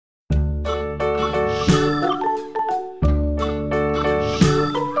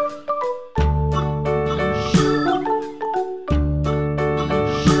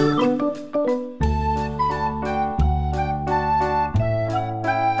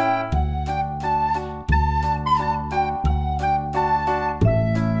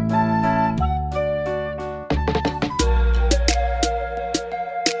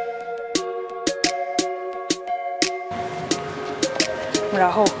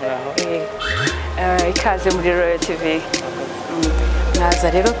ikaze muri Royal TV. Naza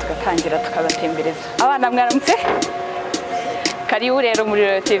rero tugatangira tukabatembereza. Abana mwaramutse? Karibu rero muri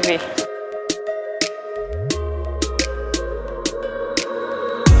Royal TV.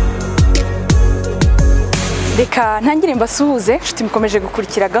 Reka ntangire mbasuhuze nshuti mukomeje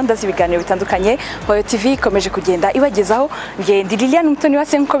gukurikira gahunda z'ibiganiro bitandukanye. Royal TV ikomeje kugenda ibagezaho ngende Liliane Mutoni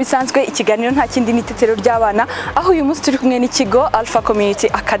wase nko bisanzwe. Ikiganiro nta kindi ni Itetero ry'abana, aho uyu munsi turi kumwe n'ikigo Alpha Community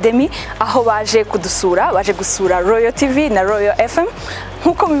Academy, aho baje kudusura, baje gusura Royal TV na Royal FM.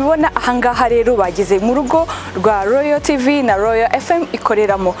 Nkuko mubibona ahangaha rero bageze mu rugo rwa Royal TV na Royal FM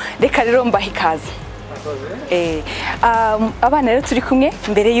ikoreramo. Reka rero mbaha ikaze. Abana rero turi kumwe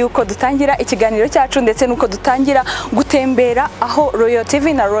mbere yuko dutangira ikiganiro cyacu ndetse nuko dutangira gutembera aho Royal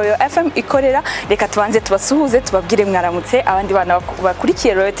TV na Royal FM ikorera. Reka tubanze tubasuhuze tubabwire mwaramutse abandi bana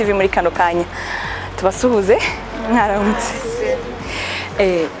bakurikiye Royal TV muri kano kanya. Tubasuhuze mwaramutse.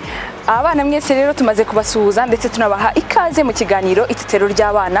 Abana mwese rero tumaze kubasuhuza ndetse tunabaha ikaze mu kiganiro Itetero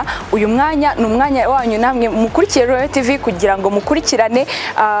ry'abana. Uyu mwanya ni umwanya wanyu namwe mukurikiye Royal TV kugira ngo mukurikirane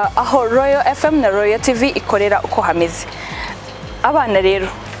aho Royal FM na Royal TV ikorera uko hameze. Abana rero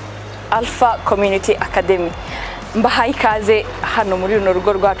Alpha Community Academy mbaha ikaze hano muri runo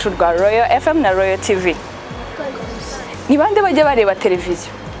rugo rwacu rwa Royal FM na Royal TV. Ni bande bajya bareba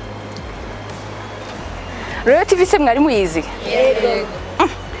televiziyo? Royal TV se mwari muyizi? Yego.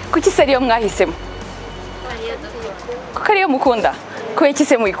 Kuki se ariyo mwahisemo? Kuko ariyo mukunda? Kuki iki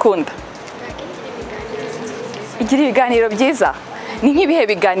se muyikunda? Igira ibiganiro byiza? Ni nk'ibihe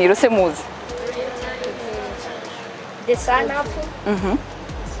biganiro se muzi? The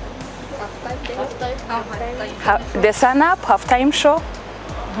Sun Up, Halftime Show,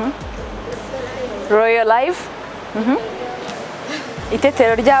 Royal Live,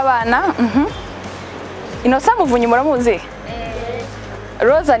 Itetero ry'abana, Inosa Muvunyi muramuzi?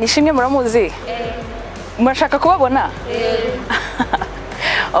 Rosa Nishimwe muramuzi? Murashaka kubabona?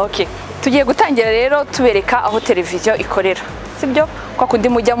 Okay, tugiye gutangira rero tubereka aho televiziyo ikorera. Sibyo? Kwa kundi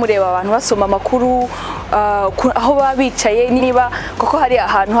mujya mureba abantu basoma makuru aho babicaye niba koko hari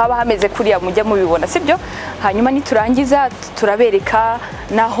ahantu haba hameze kuriya mujya mubibona, sibyo? Hanyuma niturangiza turabereka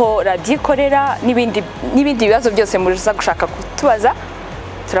naho radio ikorera n'ibindi bibazo byose muriza gushaka kutubaza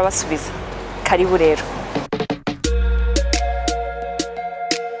turabasubiza. Karibu rero.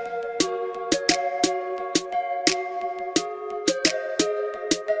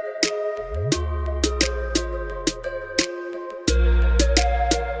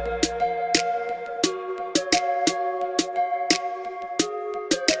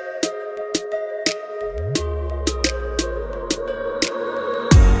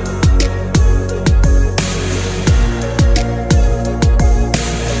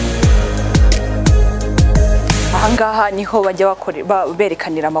 Ahangaha niho bajya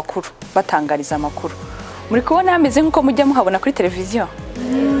berekanira amakuru, batangariza amakuru. Muri kubona hameze nkuko mujya muhabona kuri televiziyo?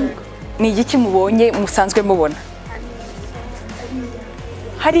 Ni igiki mubonye musanzwe mubona?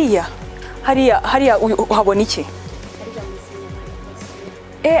 Hariya uhabona iki?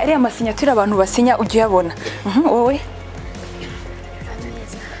 Ari amasinyatura abantu basinya ujye yabona. Wowe?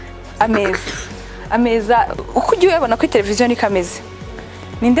 Ameza uko ujye yabona kuri televiziyo ni kameze.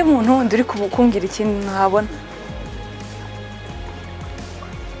 Ninde muntu nduri kumbwira ikintu ntabona?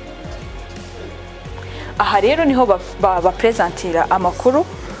 Aha rero niho bapresentira amakuru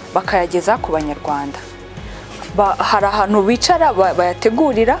bakayageza ku banyarwanda. Hari ahantu bicara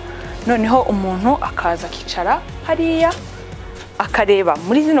bayategurira, noneho umuntu akaza akicara hariya akareba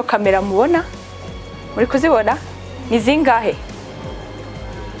muri zino kamera mubona. Muri kuzibona? Ni zingahe?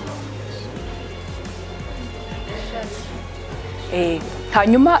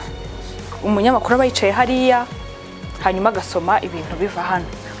 Hanyuma umunyamakuru aba yicaye hariya, hanyuma agasoma ibintu biva hano.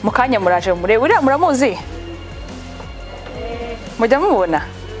 Mukanya muraje murebe uriya muramuzi? Mujya mubona?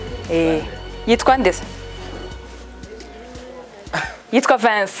 Yitwa ndese? Yitwa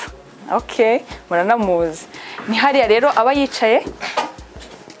Vince. Okay, muranamuzi. Ni hariya rero aba yicaye.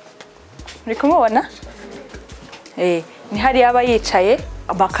 Muri kumubona? Ni hariya aba yicaye,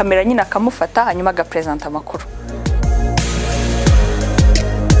 amakamera nyine akamufata hanyuma agapresenta amakuru.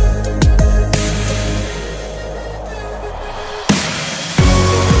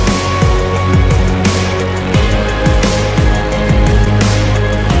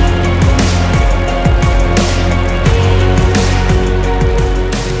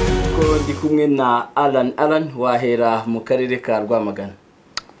 Kumwe na Alan wahera mu karere ka Rwamagana.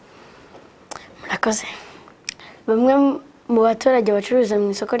 Murakoze. Bamwe mu baturage bacuruza mu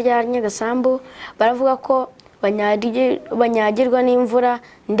isoko rya Nyagasambu baravuga ko banyagirwa n'imvura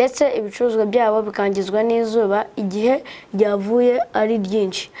ndetse ibicuruzwa byabo bikangizwa n'izuba igihe ryavuye ari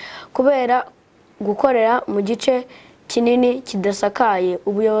ryinshi kubera gukorera mu gice kinini kidasakaye.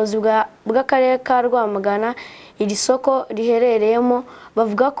 Ubuyobozi bw'akarere ka Rwamagana iri soko riherereyemo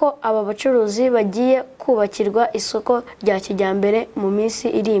bavuga ko aba bacuruzi bagiye kubakirwa isoko rya kijyambere mu minsi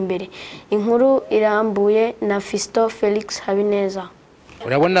iri imbere. Inkuru irambuye na Fisto Felix Habineza.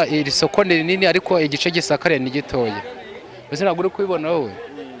 Urabona iri soko ni rinini ariko igice gisakare ni gitoya. Mbese ntabwo uri kubibona wowe?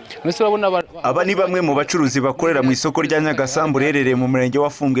 Aba ni bamwe mu bacuruzi bakorera mu isoko rya Nyagasambu rerereye mu murenge wa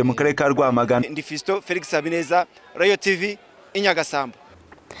Fumbwe mu karere ka Rwamagana. Ndi Fisto Felix Habineza, Royal TV i Nyagasambu.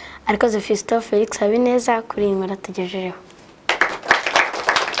 Ariko Fisto Felix Habineza kuri iyi nkuru tugejejeho.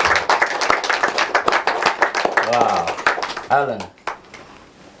 Wow. Alan.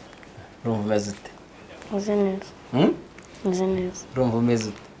 Rumva umeze ute? Meze neza. Meze neza. Rumva umeze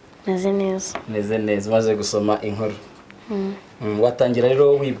ute? Meze neza. Meze neza, maze gusoma inkuru. Watangira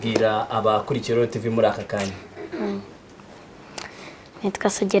rero wibwira abakurikira Royal TV muri aka kanya. Nitwa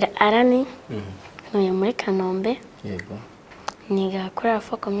Sugira Arani. Ntuye muri Kanombe. Yego. Niga kuri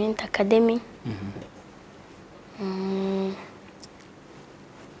Alpha Community Academy.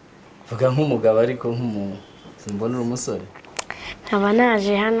 Vuga nk'umugabo ariko simbona umusore. Nkaba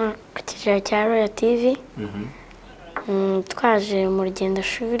naje hano ku kicaro cya Royal TV. Twaje mu rugendo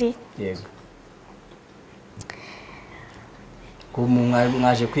shuri. Yego.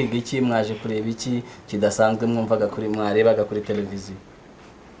 Mwaje kwiga iki, mwaje kureba iki kidasanzwe mwarebaga kuri televiziyo?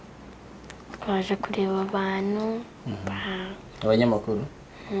 Twaje kureba abantu. Abanyamakuru?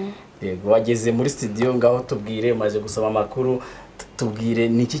 Yego, wageze muri studio ngaho tubwire, maze gusoma amakuru, tubwire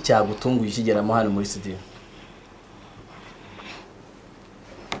niki cyagutunguye ukigeramo hano muri studio?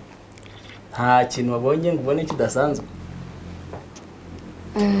 Nta kintu wabonye ngo ubone kidasanzwe?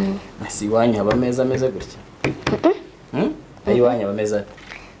 Nasi wanyu haba meza ameze gutya? Ayi wanyu haba meza ate?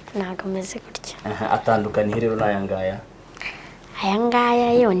 Ntago meze gutya. Atandukanye rero n'ayangaya?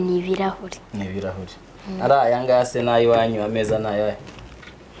 Ayangaya yo ni ibirahuri. Ni ibirahuri. Ari ayangaya se n'ayi wanyu ameza n'ayahe?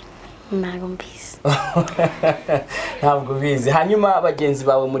 Ntago mbizi. Ntabwo bizi. Hanyuma abagenzi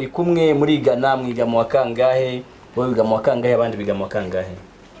bawe muri kumwe murigana, mwiga mu wakangahe? Wowe biga mu wakangahe, abandi biga mu wakangahe?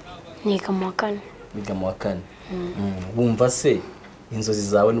 Niga mu wa kane. Biga mu wa kane. Wumva se inzozi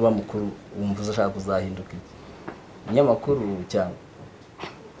zawe niba mukuru wumva uzashaka kuzahinduka iki? Umunyamakuru cyangwa?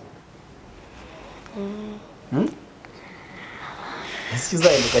 Ese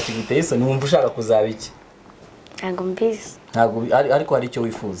uzahinduka kiguteye isoni, wumva ushaka kuzaba iki? Ntago mbizi. Ntago ariko hari icyo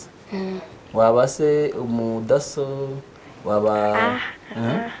wifuza? Waba se umudaso, waba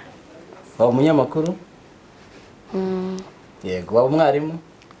umunyamakuru? Yego, waba umwarimu?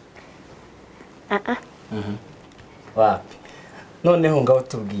 Wapi. Noneho ngaho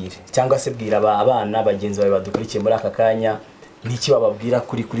tubwire cyangwa se bwira abana bagenzi bawe badukurikiye muri aka kanya niki bababwira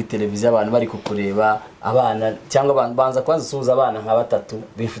kuri televiziyo abantu bari kukureba, abana cyangwa banza kwanza usuhuza abana nka batatu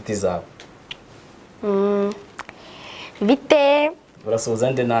b'inshuti zawe. Bite?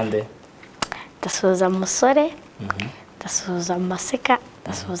 Urasuhuza nde nande? Ndasuhuza Musore, ndasuhuza Maseka,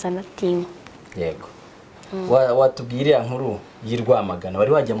 ndasuhuza na Timu. Yego. Watubwire nkuru y'Irwamagana,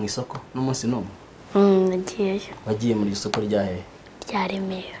 wari wajya mu isoko n'umunsi n'umwe? Nagiyeyo. Wagiye muri isoko rya hehe? Rya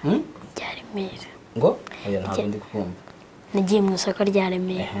Remera. Rya Remera. Ngo? Oya ntabwo ndi kukumva. Nagiye mu isoko rya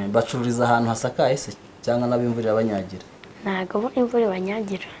Remera. Bacururiza ahantu hasakaye se cyangwa n'abimvurira banyagira? Ntago imvura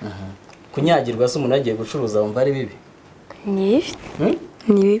banyagira. Kunyagirwa se umuntu agiye gucuruza wumva ari bibi? Ni bibi.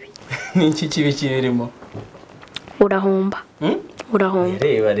 Ni bibi. Ni iki kibi kirimo? Urahomba. Urahomba.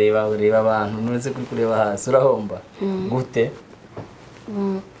 Reba abantu nuretse kuri kureba hasi urahomba. Gute?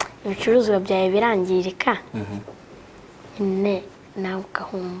 Ibicuruzwa byawe birangirika. Nawe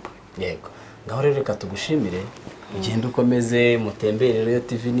ugahomba. Yego. Ngaho rero reka tugushimire, ugende ukomeze mutembere Royal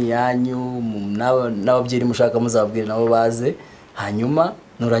TV ni yanyu, n'ababyeyi mushaka muzabwire nabo baze, hanyuma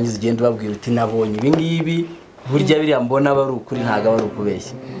nurangiza ugende ubabwira uti nabonye ibi ngibi, burya biriya mbona bari ukuri ntago bari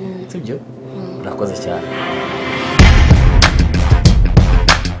ukubeshya. Sibyo? Urakoze cyane.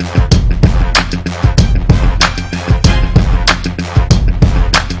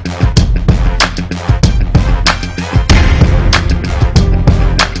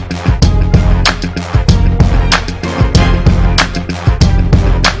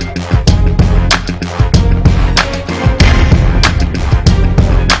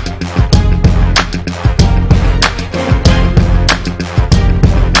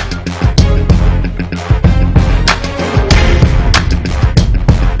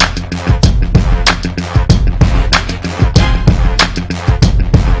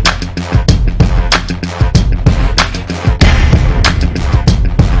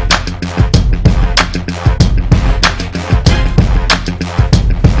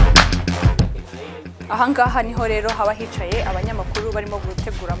 ahangaha niho rero haba hicaye abanyamakuru barimo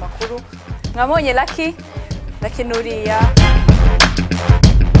gutegura amakuru. Mwabonye Lucky nuriya.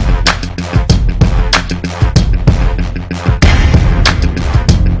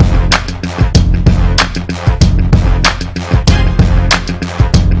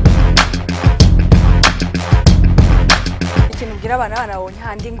 Abana babonye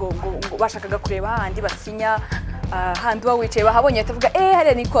handi ngo bashakaga kureba handi basinya handi wa wicaye bahabonye batavuga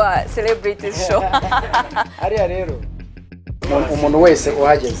hariya ni kwa celebrity show. Hariya rero umuntu wese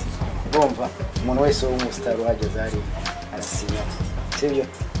uhageze bumva umuntu wese w'umustar uhageze hari arasinya sibyo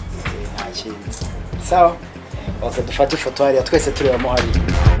nta kintu sawa dufata ifoto hariya twese turebamo hariya.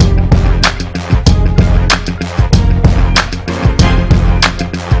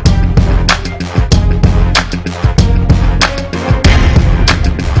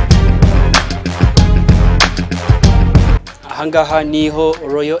 Ahangaha niho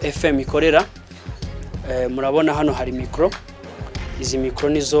Royal FM ikorera. Murabona hano hari mikro. Izi mikro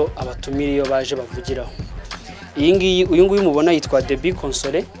nizo abatumira iyo baje bavugiraho. Uyu nguyu mubona yitwa Debi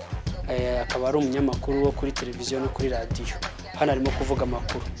Console, akaba ari umunyamakuru wo kuri televiziyo no kuri radio. Hano arimo kuvuga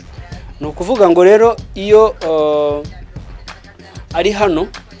amakuru. No kuvuga ngo rero iyo ari hano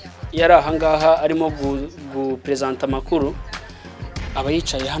yari ahangaha arimo gupresenta amakuru, aba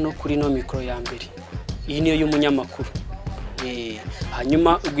yicaye hano kuri no mikro ya mbere. Iyi niyo y'umunyamakuru.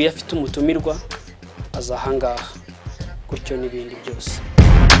 Hanyuma ubwo yafite umutumirwa azahangaha gutyo n'ibindi byose.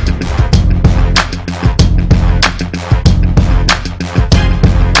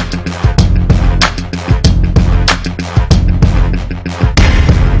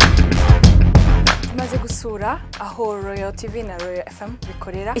 Tumaze gusura aho Royal TV na Royal FM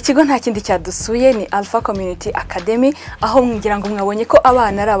bikorera. Ikigo nta kindi cyadusuye ni Alpha Community Academy, aho ngira ngo mwabonye ko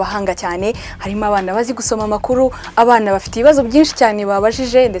abana ari abahanga cyane. Harimo abana bazi gusoma amakuru, abana bafite ibibazo byinshi cyane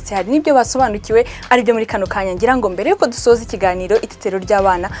babajije, ndetse hari n'ibyo basobanukiwe ari byo muri kano kanya. Ngira ngo mbere yuko dusoza ikiganiro Itetero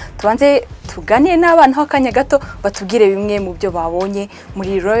ry'abana, tubanze tuganire n'abana ho kanya gato batubwire bimwe mu byo babonye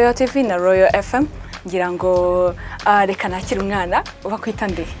muri Royal TV na Royal FM. Ngira ngo reka nakira umwana bakwita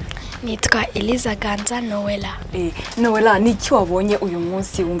nde? Nitwa Eliza Ganza Noella. Noella, ni iki wabonye uyu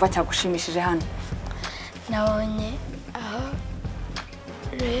munsi wumva cyagushimishije hano? Nabonye aho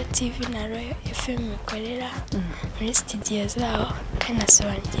Royal TV na Royal FM bikorera muri studio zabo, kandi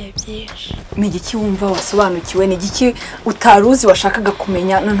nasobanukiwe byinshi. Ni iki wumva wasobanukiwe? Ni iki utaruzi washakaga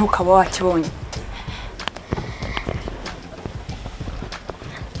kumenya none ukaba wakibonye?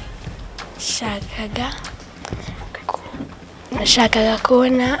 Nashakaga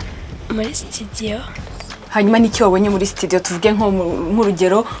kubona muri studio. Hanyuma ni iki wabonye muri studio? Tuvuge nko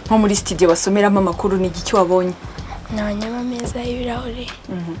nk'urugero nko muri studio basomeramo amakuru, ni iki wabonye? Nabonye ameza y'ibirahuri,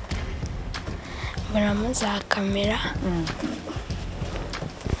 mbonamo za kamera,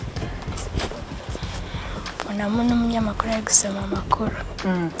 mbonamo n'umunyamakuru ari gusoma amakuru.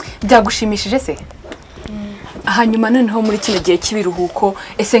 Byagushimishije se? Hanyuma noneho muri kino gihe cy'ibiruhuko,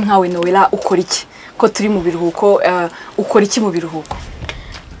 ese nkawe Noella ukora iki? Ko turi mu biruhuko, ukora iki mu biruhuko?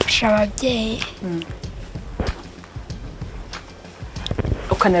 Ababyeyi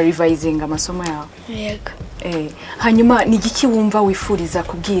ukana revising amasomo yawe. Yego. Hanyuma ni iki wumva wifuriza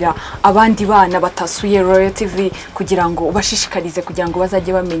kubwira abandi bana batasuye Royal TV kugira ngo ubashishikarize kugira ngo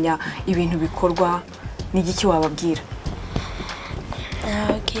bazajye bamenya ibintu bikorwa? Ni iki wababwira?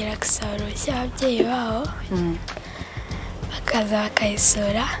 Nababwira gusaba ababyeyi babo bakaza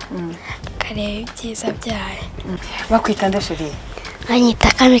bakayisura, bakareba ibyiza byayo. Bakwita ndashiriye?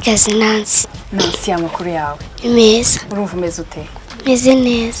 Anyita Kamikazi Nancy. Nancy, amakuru yawe? Meza. Urumva umeze ute? Meze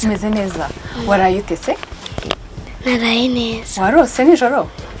neza. Meze neza. Waraye ute se? Naraye neza. Warose nijoro?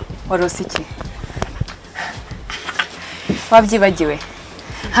 Warose iki? Wabyibagiwe?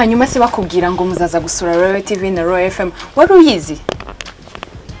 Hanyuma se bakubwira ngo muzaza gusura Royal TV na Royal FM, wari uyizi?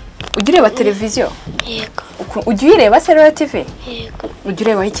 Ujya ureba televiziyo? Yego. Ujya uyireba se Royal TV? Yego. Ujya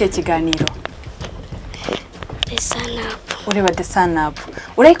ureba ikihe kiganiro? Ureba The Sun Up.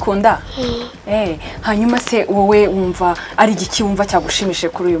 Urayikunda? Hanyuma se wowe wumva ari igiki wumva cyagushimishije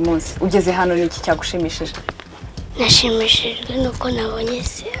kuri uyu munsi? Ugeze hano ni iki cyagushimishije? Nashimishijwe nuko nabonye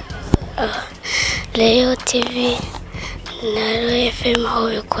Royal TV na Royal FM aho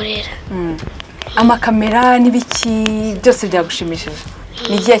bikorera. Amakamera n'ibiki byose byagushimishije?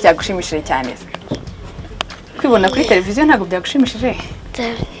 Ni igihe cyagushimishije cyane? Kwibona kuri televiziyo ntabwo byagushimishije?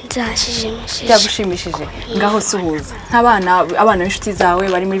 Byagushimishije. Ngaho suhuza nk'abana b'inshuti zawe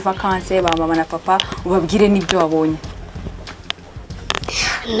bari muri vacances, ba mama na papa, ubabwire n'ibyo wabonye.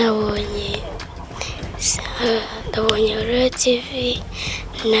 Nabonye Royal TV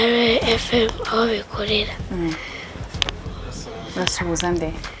na Royal FM aho bikorera. Nasuhuza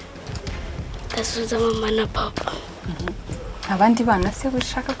nde? ndasuhuza mama na papa. Abandi bana se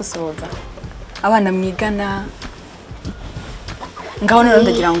wishaka gusohoza? Abana mwigana? Ngaho none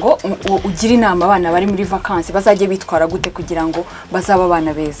ndagira ngo ugire inama abana bari muri vacances bazajye bitwara gute kugira ngo bazaba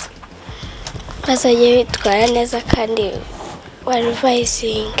abana beza. Bazajye bitwara neza kandi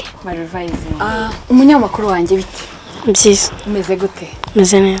revising. Umunyamakuru wanjye bite? Byiza. Umeze gute?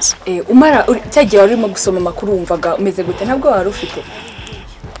 Meze neza. Umara cyagiye warimo gusoma amakuru wumvaga umeze gute? Ntabwo wari ufite?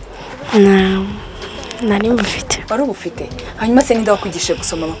 Nari mbufite. Wari ubufite? Hanyuma se ninde wakwigishe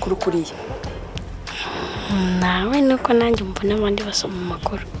gusoma amakuru kuriya? Nawe nuko nanjye mbona abandi basoma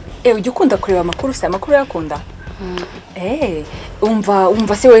amakuru. Ujya ukunda kureba amakuru se? Amakuru yakunda?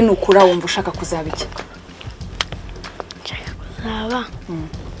 Umva se wowe nukura wumva ushaka kuzaba iki?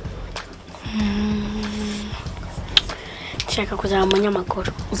 Nshaka kuzaba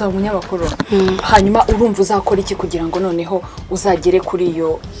umunyamakuru. Uzaba umunyamakuru? Hanyuma urumva uzakora iki kugira ngo noneho uzagere kuri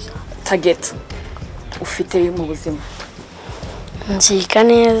iyo target ufite mu buzima? Nziga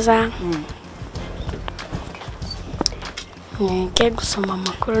neza. Nige gusoma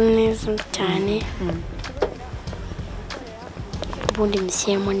amakuru neza cyane. Ubundi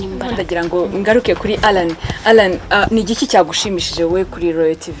misiyemo n'imbaraga. Ndagira ngo ngaruke kuri Alan. Alan, ni igiki cyagushimishije wowe kuri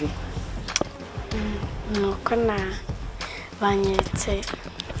Royal TV?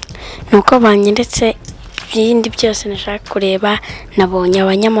 Nuko banyeretse ibindi byose nashaka kureba. Nabonye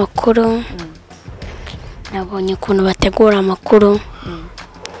abanyamakuru, nabonye ukuntu bategura amakuru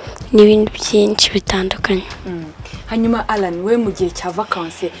n'ibindi byinshi bitandukanye. Hanyuma Alan, we mu gihe cya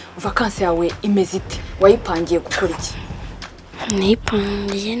vacances yawe imeze ite? Wayipangiye gukora iki?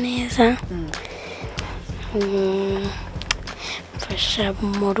 Nipangiye neza. Mfasha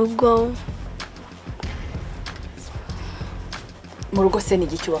mu rugo. Mu rugo se ni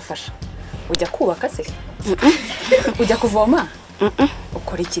igiki ubafasha? Ujya kubaka se? Ujya kuvoma?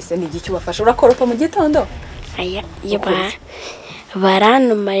 Ukora iki se? Ni igiki ubafasha? Urakoropa mu gitondo?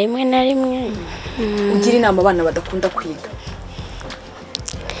 Baranuma rimwe na rimwe. Ugira inama abana badakunda kwiga?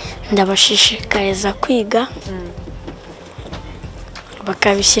 Ndabashishikariza kwiga,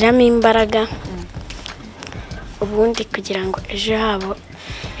 bakabishyiramo imbaraga, ubundi kugira ngo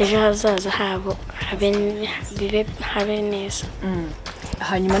ejo hazaza habo habe neza.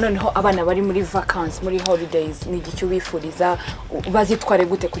 Hanyuma noneho abana bari muri vacances, muri holidays, ni igiki ubifuriza? Bazitware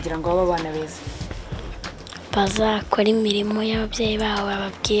gute kugira ngo babe abana beza? Bazakora imirimo y'ababyeyi babo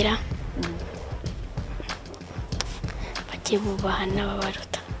bababwira, bajye bubaha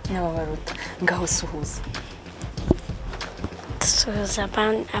n'ababaruta. Ngaho suhuza. Suhuza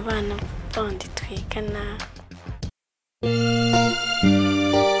abana bandi twigana.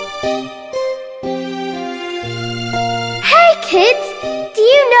 Hey kids, do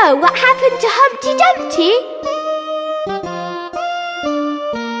you know what happened to Humpty Dumpty?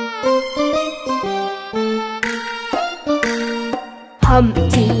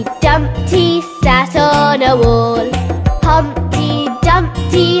 Humpty Dumpty sat on a wall. Humpty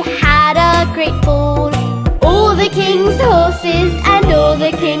Dumpty had a great fall. All the king's horses and all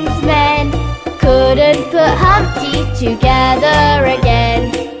the king's men couldn't put Humpty together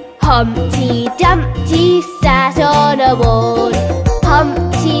again. Humpty Dumpty sat on a wall.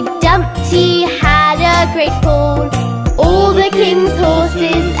 Humpty Dumpty had a great fall. All the king's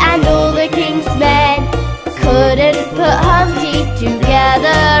horses and all the king's men couldn't put Humpty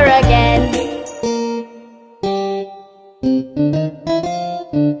together again.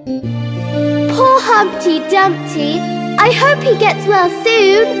 Poor Humpty Dumpty, I hope he gets well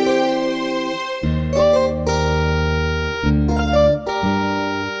soon.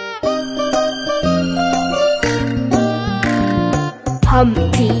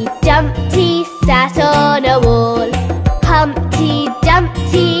 Humpty Dumpty sat on a wall. Humpty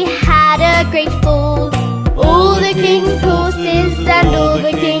Dumpty had a great fall. All the king's horses and all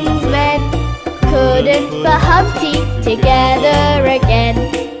the king's men couldn't put Humpty together again.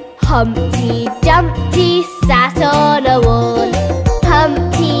 Humpty Dumpty sat on a wall.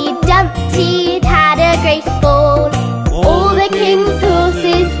 Humpty Dumpty had a great fall. All the king's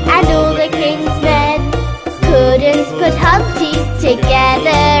horses and all the king's men couldn't put Humpty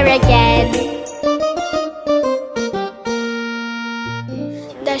together again.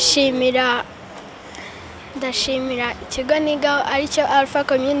 Ndashimira ikigo nigaho aricyo Alpha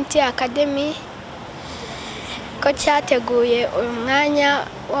Community Academy ko cyateguye uyu mwanya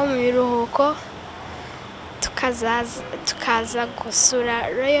wo mu biruhuko tukaza gusura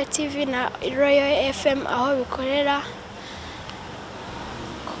Royal TV na Royal FM aho bikorera,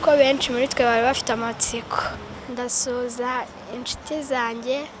 kuko benshi muri twe bari bafite amatsiko. Ndasuhuza inshuti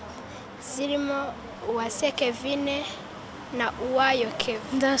zanjye zirimo Uwase Kevine, na Uwayo Kevin.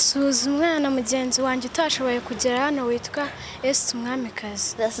 Ndasuhuza umwana mugenzi wanjye utashoboye kugera hano witwa Esi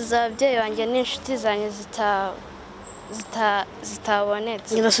Umwamikazi. Ndasuhuza ababyeyi banjye n'inshuti zanjye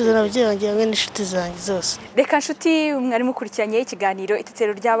zitabonetse. Ndasuhuza ababyeyi banjye hamwe n'inshuti zanjye zose. Reka nshuti mwari mukurikiranye ikiganiro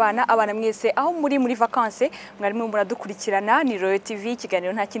Itetero ry'abana, abana mwese aho muri vacances mwari muradukurikirana ni Royal TV.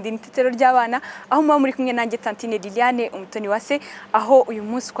 Ikiganiro nta kindi ni Itetero ry'abana, aho muba muri kumwe nanjye Tantine Liliane umutoni wase, aho uyu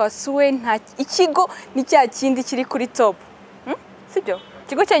munsi twasuwe nta ikigo ni cya kindi kiri kuri top. Sibyo?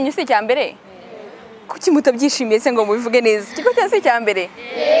 Ikigo cyanyu si cya mbere? Kuki mutabyishimiye se ngo mubivuge neza? Ikigo cyanyu si cya mbere?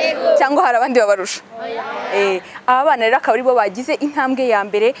 Yego. Cyangwa hari abandi babarusha? Aba bana rero akaba aribo bagize intambwe ya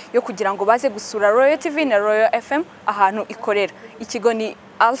mbere yo kugira ngo baze gusura Royal TV na Royal FM ahantu ikorera. Ikigo ni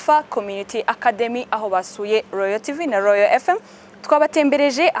Alpha Community Academy, aho basuye Royal TV na Royal FM.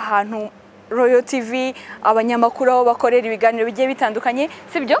 Twabatembereje ahantu Royal TV abanyamakuru aho bakorera ibiganiro bigiye bitandukanye,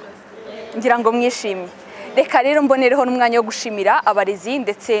 sibyo? Ngira ngo mwishimye. Reka rero mbonereho n'umwanya wo gushimira abarezi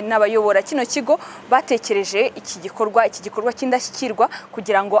ndetse n'abayobora kino kigo batekereje iki gikorwa cy'indashyikirwa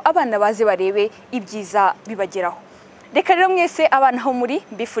kugira ngo abana baze barebe ibyiza bibageraho. Reka rero mwese abana ho muri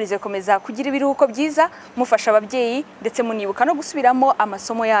mbifurize komeza kugira ibiruhuko byiza, mufasha ababyeyi ndetse munibuka no gusubiramo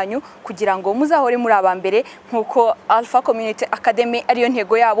amasomo yanyu kugira ngo muzahore muri abambere nkuko Alpha Community Academy ariyo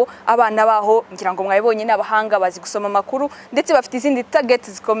ntego yabo. Abana baho ngira ngo mwabibonye n'abahanga bazi gusoma amakuru ndetse bafite izindi target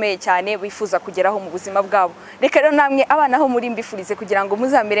zikomeye cyane bifuza kugeraho mu buzima bwabo. Reka rero namwe abana ho muri mbifurize kugira ngo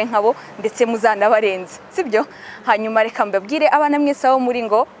muzamere nkabo ndetse muzanabarenze, sibyo? Hanyuma reka mbabwire abana mwese aho muri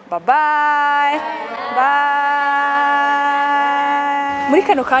ngo bye bye. Bye. Muri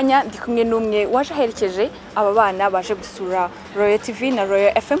kano kanya ndi kumwe n'umwe waje aherekeje aba bana baje gusura Royal TV na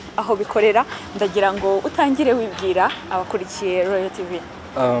Royal FM aho bikorera. Ndagira ngo utangire wibwira abakurikiye Royal TV.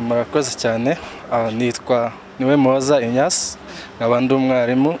 Murakoze cyane. Nitwa niwe Muhoza Inyasi, nkaba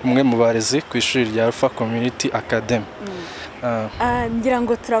umwarimu umwe mu barezi ku ishuri rya Alpha Community Academy. Ngira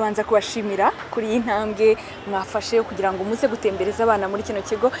ngo turabanza kubashimira kuri iyi ntambwe mwafashe kugira ngo muze gutembereza abana muri kino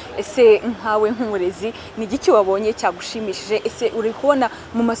kigo. Ese nkawe nk'umurezi ni igiki wabonye cyagushimishije? Ese uri kubona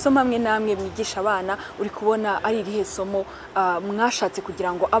mu masomo amwe namwe mwigisha abana, uri kubona ari irihe somo mwashatse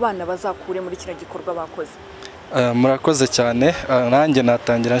kugira ngo abana bazakure muri kino gikorwa bakoze? Murakoze cyane. Nanjye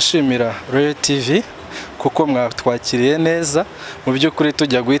natangira nshimira Royal TV kuko mwatwakiriye neza. Mu by'ukuri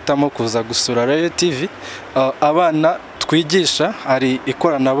tujya guhitamo kuza gusura Royal TV, abana twigisha hari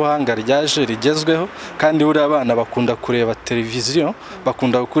ikoranabuhanga ryaje rigezweho, kandi buri abana bakunda kureba televiziyo,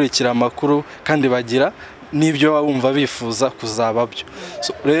 bakunda gukurikira amakuru, kandi bagira n'ibyo bumva bifuza kuzaba byo.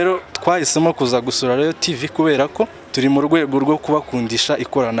 Rero twahisemo kuza gusura Royal TV kubera ko turi mu rwego rwo kubakundisha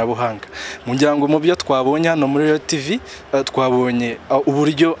ikoranabuhanga. Mugira ngo mu byo twabonye hano muri Royal TV twabonye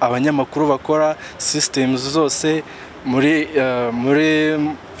uburyo abanyamakuru bakora, systems zose muri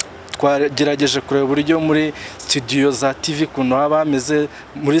twagerageje kureba uburyo muri studio za TV kuno abameze,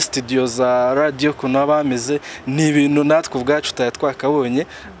 muri studio za radio kuno abameze. Ni ibintu natwe ubwacu twakabonye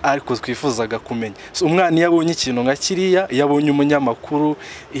ariko twifuzaga kumenya. Umwana yabonye ikintu nka kiriya, yabonye umunyamakuru,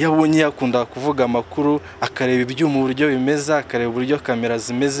 yabonye yakunda kuvuga amakuru, akareba ibyo mu buryo bimeze, akareba uburyo kamera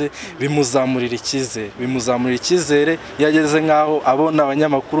zimeze, bimuzamurira icyizere. Yageze nkaho abona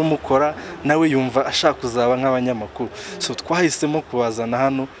abanyamakuru mukora, nawe yumva ashaka kuzaba nk'abanyamakuru. Twahisemo kubazana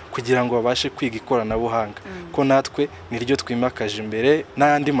hano kugira ngo babashe kwiga ikoranabuhanga, ko natwe niryo twimakaje imbere.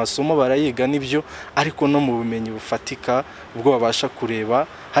 N'andi masomo barayiga nibyo, ariko no mu bumenyi bufatika ubwo babasha kureba.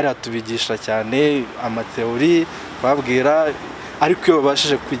 Hariya tubigisha cyane amateori babwira, ariko iyo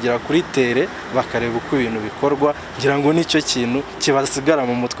babashije kwigira kuri tere bakareba uko ibintu bikorwa, ngira ngo nicyo kintu kibasigara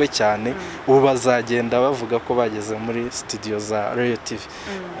mu mutwe cyane. Ubu bazagenda bavuga ko bageze muri studio za Royal TV.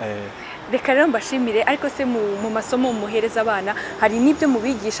 Reka rero mbashimire. Ariko se mu masomo muhereza abana hari n'ibyo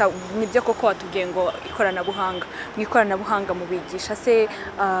mubigisha? Nibyo koko watubwiye ngo ikoranabuhanga, mu ikoranabuhanga mubigisha se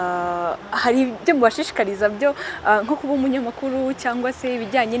hari ibyo mubashishikariza byo nko kuba umunyamakuru cyangwa se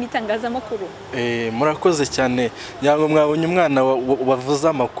ibijyanye n'itangazamakuru? Murakoze cyane. Nyango mwabonye umwana wavuze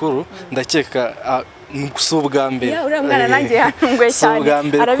amakuru, ndakeka si ubwa mbere. Uriya mwana nanjye yantunguye cyane,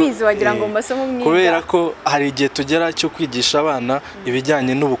 arabizi wagira ngo mu masomo mwiga. Kubera ko hari igihe tugera cyo kwigisha abana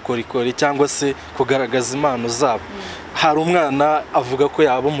ibijyanye n'ubukorikori cyangwa se kugaragaza impano zabo. Hari umwana avuga ko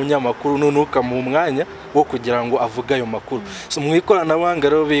yaba umunyamakuru, none ukamuha umwanya wo kugira ngo avuge ayo makuru. Mu ikoranabuhanga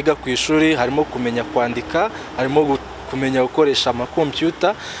rero biga ku ishuri harimo kumenya kwandika, harimo kumenya gukoresha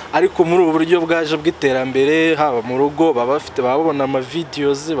amakompyuta, ariko muri ubu buryo bwaje bw'iterambere, haba mu rugo babona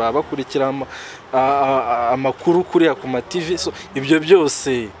amavideos, babakurikira amakuru kuriya ku ma TV. Ibyo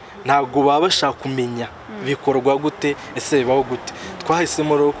byose ntabwo baba bashaka kumenya bikorwa gute, ese bibaho gute.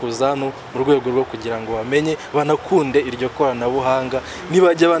 Twahisemo rero kuza hano mu rwego rwo kugira ngo bamenye banakunde iryo koranabuhanga,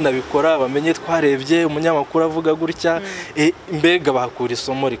 nibajya banabikora bamenye twarebye umunyamakuru avuga gutya, mbega bahakura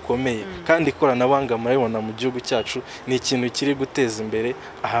isomo rikomeye. Kandi ikoranabuhanga murabibona mu gihugu cyacu ni ikintu kiri guteza imbere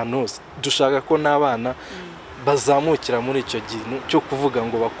ahantu hose. Dushaka ko n'abana bazamukira muri icyo kintu cyo kuvuga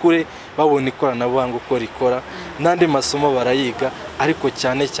ngo bakure babona ikoranabuhanga uko rikora, n'andi masomo barayiga, ariko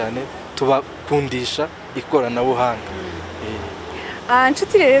cyane cyane tubakundisha ikoranabuhanga.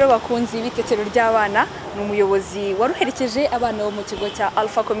 Nshuti rero bakunzi b'itetero ry'abana, ni umuyobozi waruherekeje abana bo mu kigo cya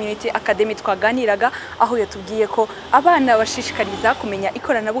Alpha Community Academy twaganiraga, aho yatubwiye ko abana bashishikariza kumenya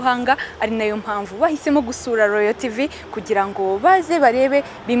ikoranabuhanga, ari nayo mpamvu bahisemo gusura Royal TV kugira ngo baze barebe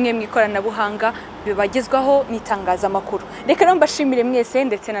bimwe mu ikoranabuhanga bibagezwaho n'itangazamakuru. Reka rero mbashimire mwese,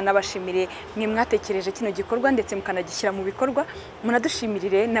 ndetse nanabashimire mwe mwatekereje kino gikorwa ndetse mukanagishyira mu bikorwa.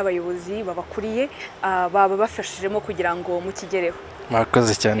 Munadushimirire n'abayobozi babakuriye baba bafashijemo kugira ngo mukigereho.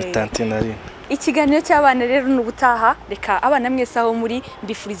 Murakoze cyane Tantine Aline. Ikiganiro cy'abana rero n'ubutaha, reka abana mwese aho muri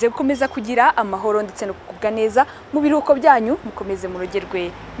mbifurize gukomeza kugira amahoro ndetse no kugubwa neza mu biruhuko byanyu, mukomeze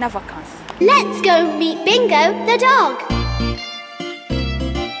murogerwe na vacances. Let's go meet Bingo the dog.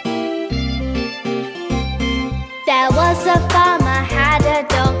 There was a farmer had a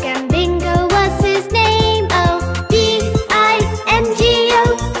dog, and Bingo was his name. Oh, B-I-N-G-O,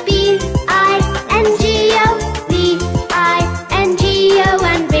 B-I-N-G-O, B-I-N-G-O,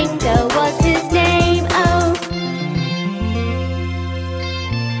 and Bingo was his name. Oh.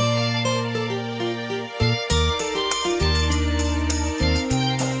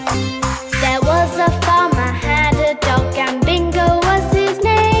 There was a farmer had a dog, and Bingo was his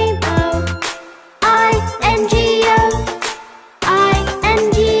name. Oh, I-N-G-O,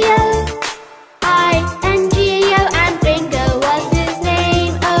 I-N-G-O, I-N-G-O, and Bingo was his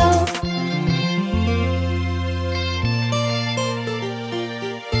name. Oh.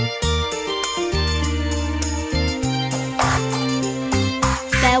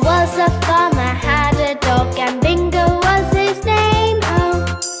 There was a farmer had a dog, and Bingo was his name. Oh,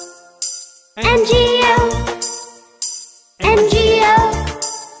 N-G-O, N-G-O,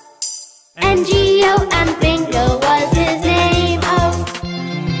 N-G-O, and Bingo was his name. Oh.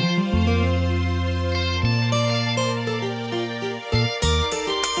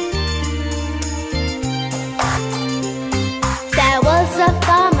 There was a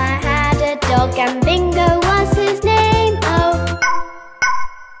farmer had a dog, and Bingo was his name. Oh,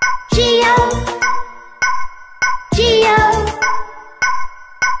 G-O, G-O,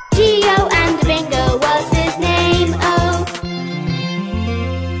 G-O, and Bingo was his name. Oh.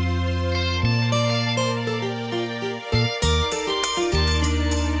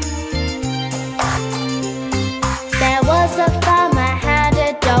 There was a farmer had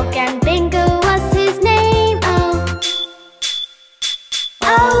a dog, and Bingo was his name. Oh,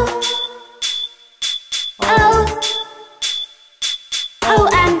 oh, oh, oh,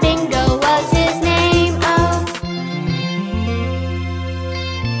 and Bingo was his name. Oh.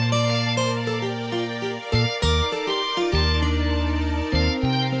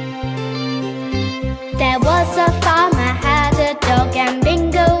 There was a farmer had a dog, and